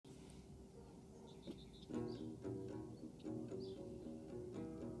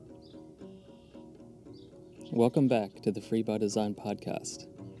Welcome back to the Free by Design podcast.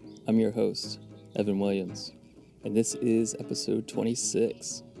 I'm your host, Evan Williams, and this is episode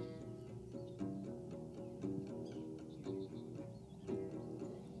 26.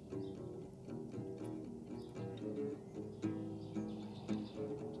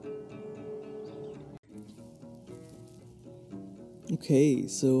 Okay,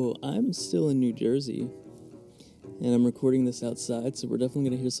 so I'm still in New Jersey, and I'm recording this outside, so we're definitely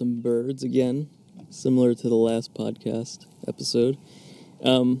going to hear some birds again, similar to the last podcast episode.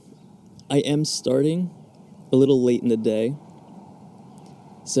 I am starting a little late in the day,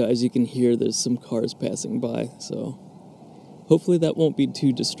 so as you can hear, there's some cars passing by, so hopefully that won't be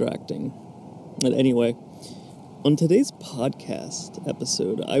too distracting. But anyway, on today's podcast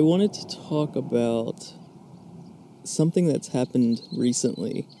episode, I wanted to talk about something that's happened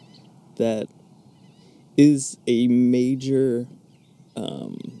recently that is a major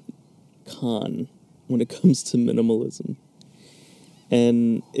con when it comes to minimalism.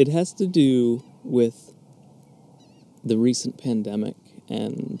 And it has to do with the recent pandemic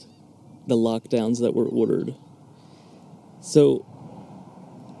and the lockdowns that were ordered. So,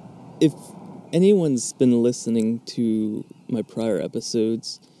 if anyone's been listening to my prior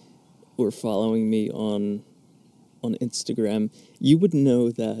episodes or following me on Instagram, you would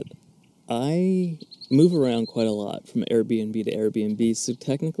know that I move around quite a lot from Airbnb to Airbnb, so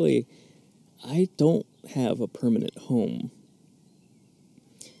technically I don't have a permanent home.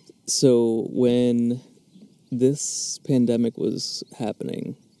 So when this pandemic was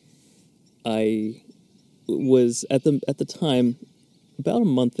happening, I was at the time, about a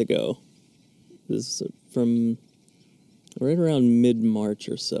month ago, this is from right around mid-March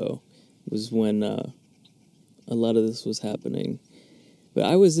or so, was when a lot of this was happening. But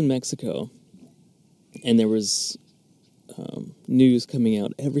I was in Mexico, and there was news coming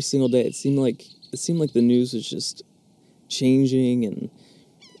out every single day. It seemed like the news was just changing,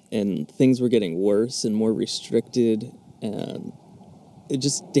 and things were getting worse and more restricted, and it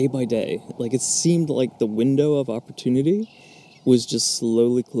just day by day, like it seemed like the window of opportunity was just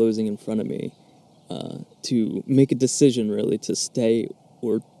slowly closing in front of me to make a decision, really, to stay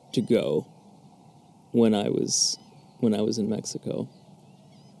or to go when I was in Mexico.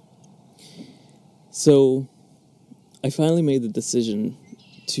 So I finally made the decision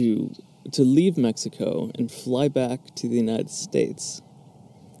to leave Mexico and fly back to the United States.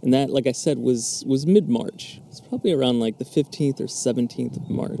 And that, like I said, was mid-March. It's probably around like the 15th or 17th of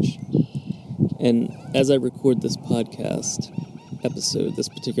March. And as I record this particular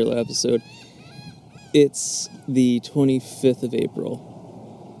episode, it's the 25th of April.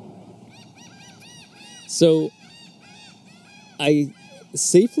 So I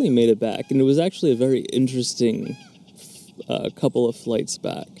safely made it back, and it was actually a very interesting couple of flights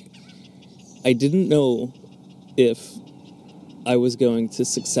back. I didn't know if I was going to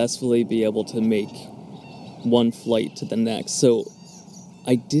successfully be able to make one flight to the next, so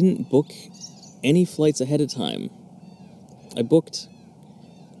I didn't book any flights ahead of time. I booked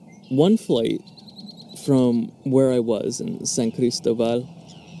one flight from where I was in San Cristobal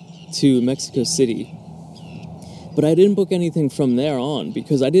to Mexico City, but I didn't book anything from there on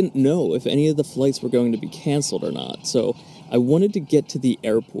because I didn't know if any of the flights were going to be canceled or not. So I wanted to get to the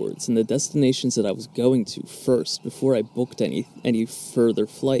airports and the destinations that I was going to first before I booked any further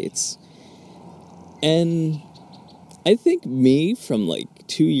flights. And I think me from like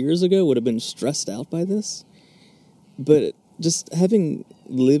 2 years ago would have been stressed out by this. But just having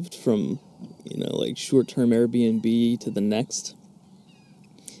lived from, like short-term Airbnb to the next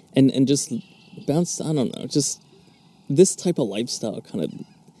and just bounced, I don't know, just this type of lifestyle kind of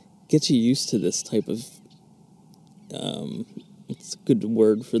gets you used to this type of, what's a good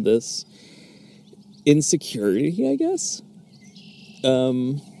word for this? Insecurity, I guess?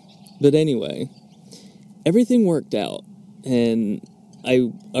 But anyway, everything worked out, and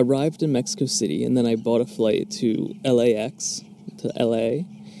I arrived in Mexico City, and then I bought a flight to LAX, to LA,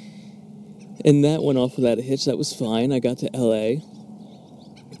 and that went off without a hitch. That was fine. I got to LA,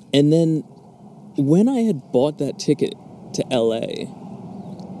 and then when I had bought that ticket to LA,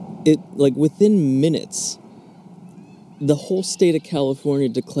 it, like, within minutes, the whole state of California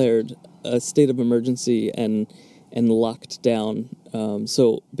declared a state of emergency and locked down.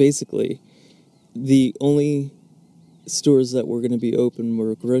 So basically, the only stores that were going to be open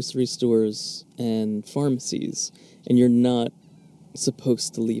were grocery stores and pharmacies, and you're not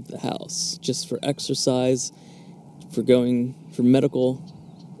supposed to leave the house, just for exercise, for medical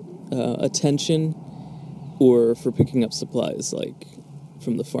attention, or for picking up supplies, like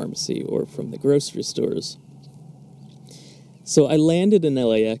from the pharmacy or from the grocery stores. So I landed in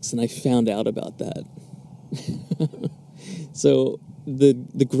LAX, and I found out about that. So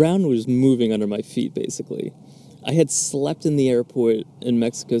the ground was moving under my feet, basically. I had slept in the airport in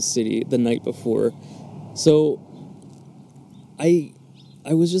Mexico City the night before, so I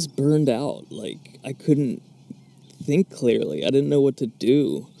was just burned out. Like, I couldn't think clearly. I didn't know what to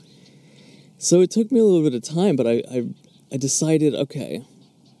do. So it took me a little bit of time, but I decided, okay,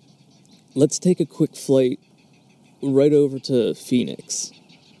 let's take a quick flight right over to Phoenix,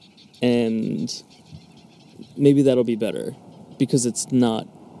 and maybe that'll be better, because it's not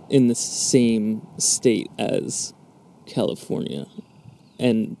in the same state as California.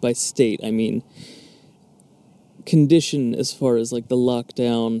 And by state, I mean condition as far as like the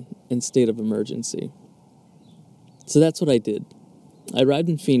lockdown and state of emergency. So that's what I did. I arrived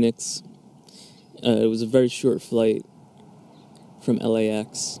in Phoenix. It was a very short flight from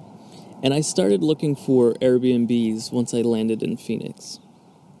LAX. And I started looking for Airbnbs once I landed in Phoenix.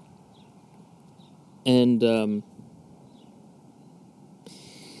 And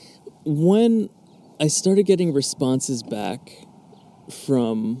when I started getting responses back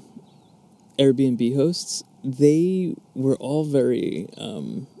from Airbnb hosts, they were all very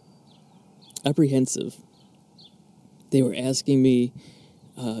apprehensive. They were asking me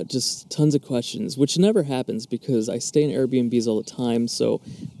just tons of questions, which never happens because I stay in Airbnbs all the time. So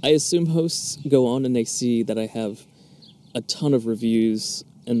I assume hosts go on and they see that I have a ton of reviews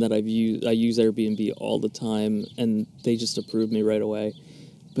and that I use Airbnb all the time, and they just approve me right away.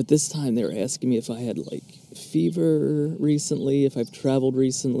 But this time they were asking me if I had like fever recently, if I've traveled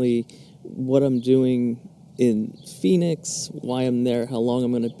recently, what I'm doing in Phoenix, why I'm there, how long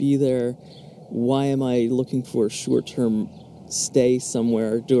I'm going to be there, why am I looking for a short-term stay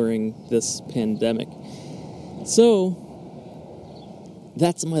somewhere during this pandemic. So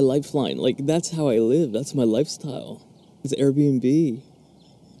that's my lifeline. Like, that's how I live. That's my lifestyle. It's Airbnb.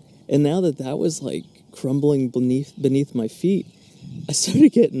 And now that was like crumbling beneath my feet, I started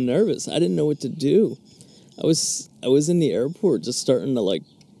getting nervous. I didn't know what to do. I was in the airport just starting to like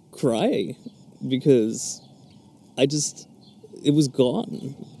cry because it was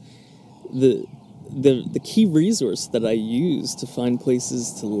gone. The key resource that I used to find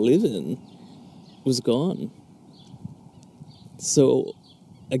places to live in was gone. So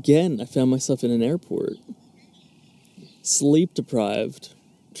again, I found myself in an airport, sleep deprived,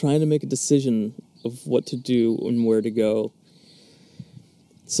 trying to make a decision of what to do and where to go.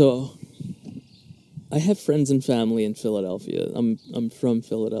 So I have friends and family in Philadelphia. I'm from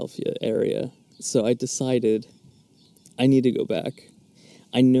Philadelphia area. So I decided I need to go back.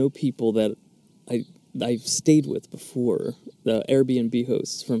 I know people that I've stayed with before, the Airbnb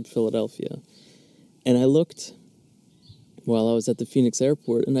hosts from Philadelphia. And I looked while I was at the Phoenix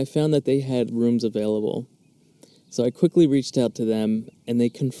airport, and I found that they had rooms available. So I quickly reached out to them, and they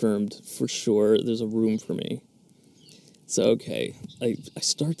confirmed for sure there's a room for me. So, okay, I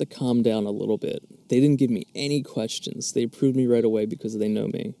start to calm down a little bit. They didn't give me any questions. They approved me right away because they know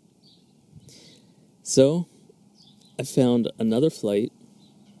me. So I found another flight,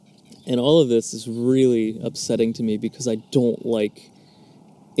 and all of this is really upsetting to me because I don't like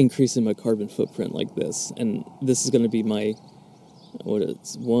increasing my carbon footprint like this. And this is going to be my,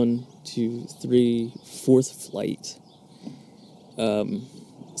 fourth flight.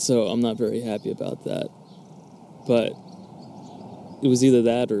 So I'm not very happy about that. But it was either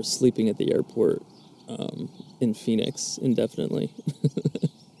that or sleeping at the airport in Phoenix indefinitely,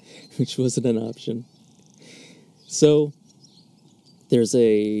 which wasn't an option. So there's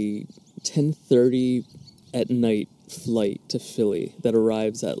a 10:30 at night flight to Philly that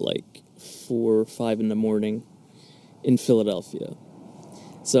arrives at like 4 or 5 in the morning in Philadelphia.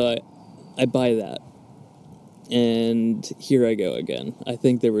 So I buy that. And here I go again. I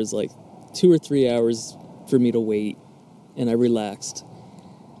think there was like 2 or 3 hours for me to wait, and I relaxed.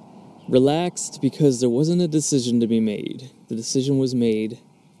 Relaxed because there wasn't a decision to be made. The decision was made.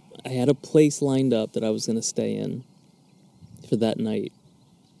 I had a place lined up that I was going to stay in for that night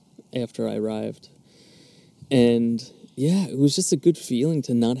after I arrived. And yeah, it was just a good feeling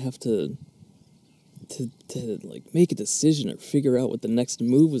to not have to like make a decision or figure out what the next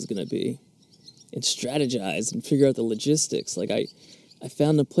move was going to be and strategize and figure out the logistics. Like I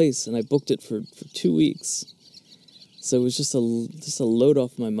found a place and I booked it for 2 weeks. So it was just a load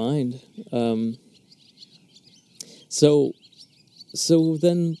off my mind. So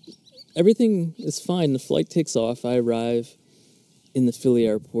then everything is fine. The flight takes off. I arrive in the Philly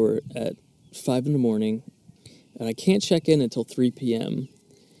airport at 5 in the morning, and I can't check in until 3 p.m.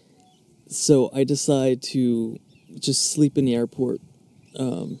 So I decide to just sleep in the airport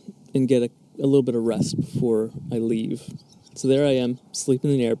and get a little bit of rest before I leave. So there I am,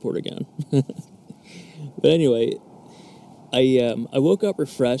 sleeping in the airport again. But anyway, I woke up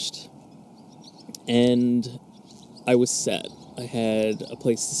refreshed, and I was set. I had a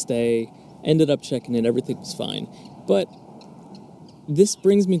place to stay. Ended up checking in. Everything was fine. But this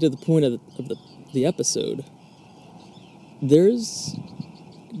brings me to the point of the episode. There's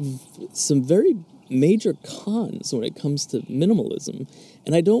some very major cons when it comes to minimalism,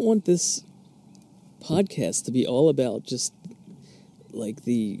 and I don't want this podcast to be all about just like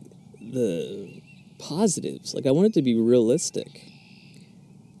the positives. Like, I want it to be realistic.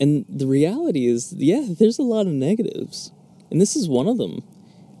 And the reality is, yeah, there's a lot of negatives, and this is one of them.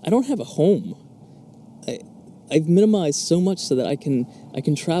 I don't have a home. I've minimized so much so that I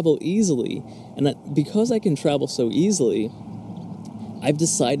can travel easily, and because I can travel so easily, I've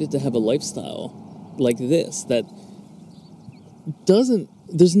decided to have a lifestyle like this that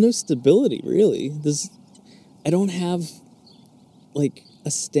there's no stability, really. I don't have like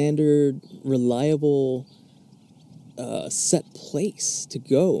a standard, reliable, set place to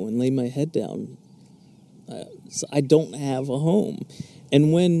go and lay my head down. So I don't have a home,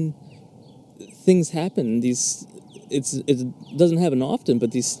 and when things happen, it doesn't happen often,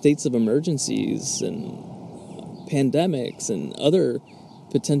 but these states of emergencies and pandemics and other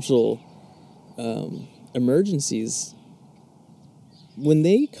potential emergencies, when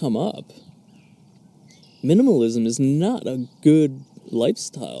they come up, minimalism is not a good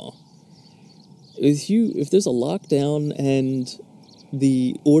lifestyle. If there's a lockdown and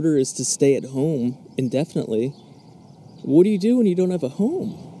the order is to stay at home indefinitely, what do you do when you don't have a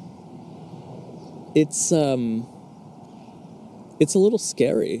home? It's a little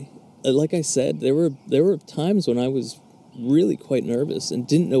scary. Like I said, there were times when I was really quite nervous and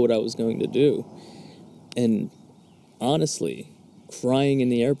didn't know what I was going to do, and honestly, crying in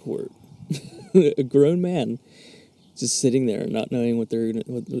the airport. A grown man just sitting there, not knowing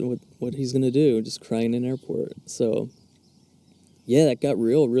what he's gonna do, just crying in an airport. So, yeah, that got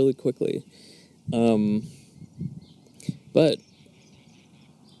real really quickly. But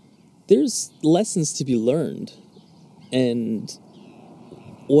there's lessons to be learned, and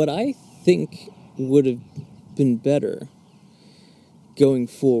what I think would have been better going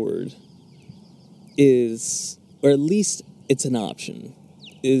forward is, or at least it's an option,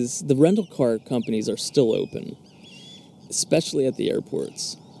 is the rental car companies are still open, especially at the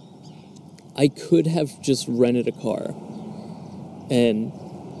airports. I could have just rented a car, and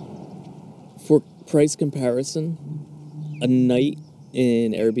for price comparison, a night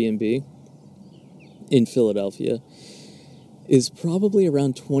in Airbnb in Philadelphia is probably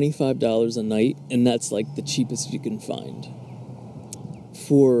around $25 a night, and that's like the cheapest you can find.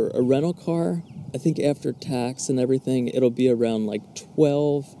 For a rental car, I think after tax and everything, it'll be around like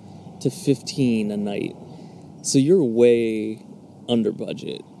 12 to 15 a night. So you're way under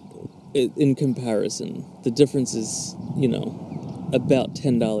budget in comparison. The difference is, about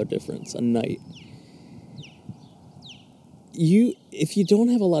 $10 difference a night. If you don't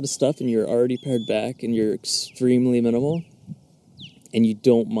have a lot of stuff and you're already pared back and you're extremely minimal and you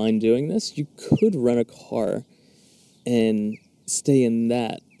don't mind doing this, you could rent a car and stay in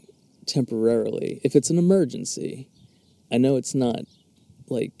that temporarily if it's an emergency. I know it's not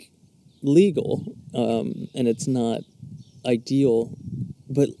like legal, and it's not ideal,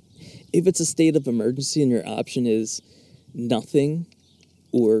 but if it's a state of emergency and your option is nothing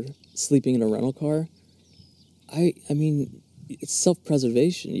or sleeping in a rental car, I mean, it's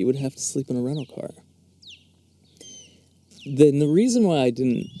self-preservation. You would have to sleep in a rental car. Then the reason why I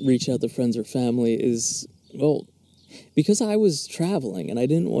didn't reach out to friends or family is, well, because I was traveling and I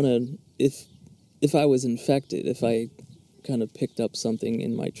didn't want to, if I was infected, if I kind of picked up something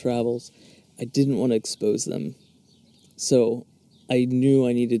in my travels, I didn't want to expose them. So I knew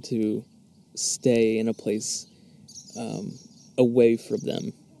I needed to stay in a place away from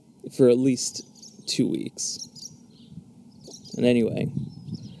them for at least 2 weeks. And anyway,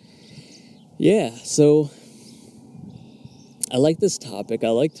 yeah, so I like this topic. I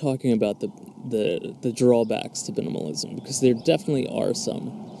like talking about the drawbacks to minimalism, because there definitely are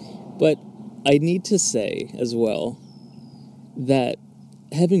some. But I need to say as well that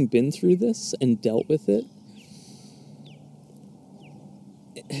having been through this and dealt with it,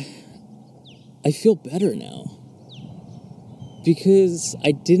 I feel better now. Because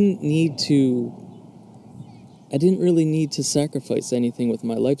I didn't really need to sacrifice anything with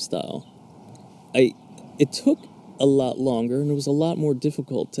my lifestyle. It took a lot longer, and it was a lot more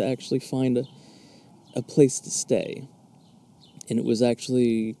difficult to actually find a place to stay. And it was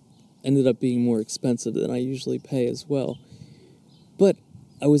actually ended up being more expensive than I usually pay as well. But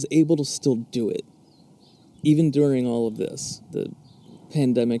I was able to still do it, even during all of this, the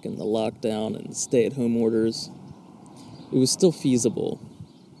pandemic and the lockdown and the stay-at-home orders, it was still feasible.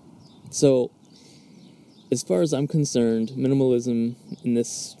 So, as far as I'm concerned, minimalism in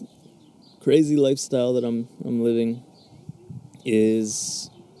this crazy lifestyle that I'm living is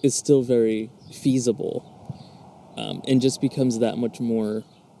still very feasible, and just becomes that much more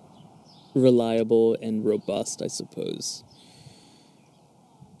reliable and robust, I suppose.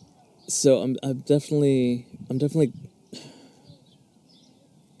 So I'm definitely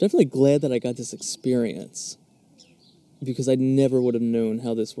glad that I got this experience, because I never would have known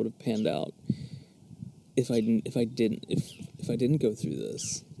how this would have panned out if I didn't go through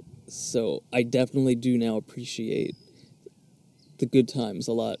this. So I definitely do now appreciate the good times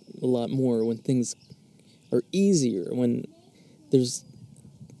a lot more when things are easier, when there's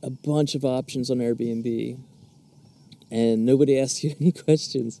a bunch of options on Airbnb and nobody asks you any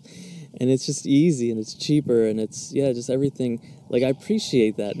questions, and it's just easy and it's cheaper and it's just everything. Like, I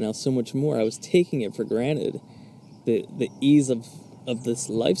appreciate that now so much more. I was taking it for granted, the ease of this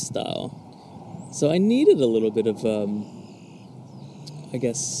lifestyle. So I needed a little bit of I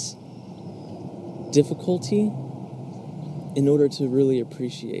guess difficulty in order to really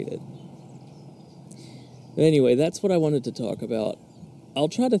appreciate it. But anyway, that's what I wanted to talk about. I'll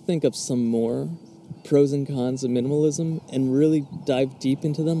try to think of some more pros and cons of minimalism and really dive deep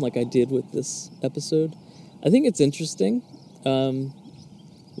into them like I did with this episode. I think it's interesting.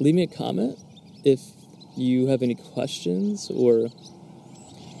 Leave me a comment if you have any questions, or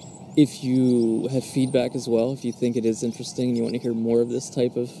if you have feedback as well, if you think it is interesting and you want to hear more of this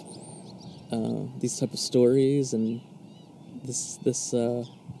type of these type of stories and this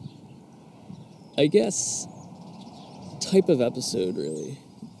I guess type of episode, really,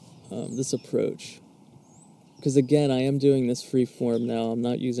 this approach. Because again, I am doing this free form now. I'm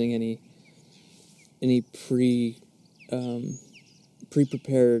not using any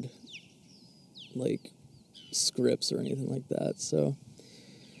pre-prepared like scripts or anything like that. So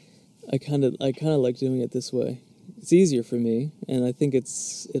I kind of like doing it this way. It's easier for me, and I think it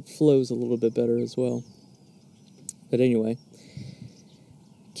flows a little bit better as well. But anyway,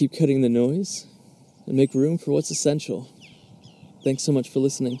 keep cutting the noise and make room for what's essential. Thanks so much for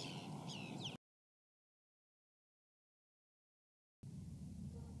listening.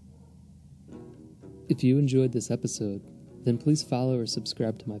 If you enjoyed this episode, then please follow or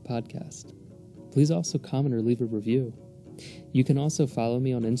subscribe to my podcast. Please also comment or leave a review. You can also follow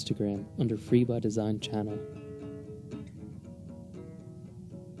me on Instagram under Free by Design channel.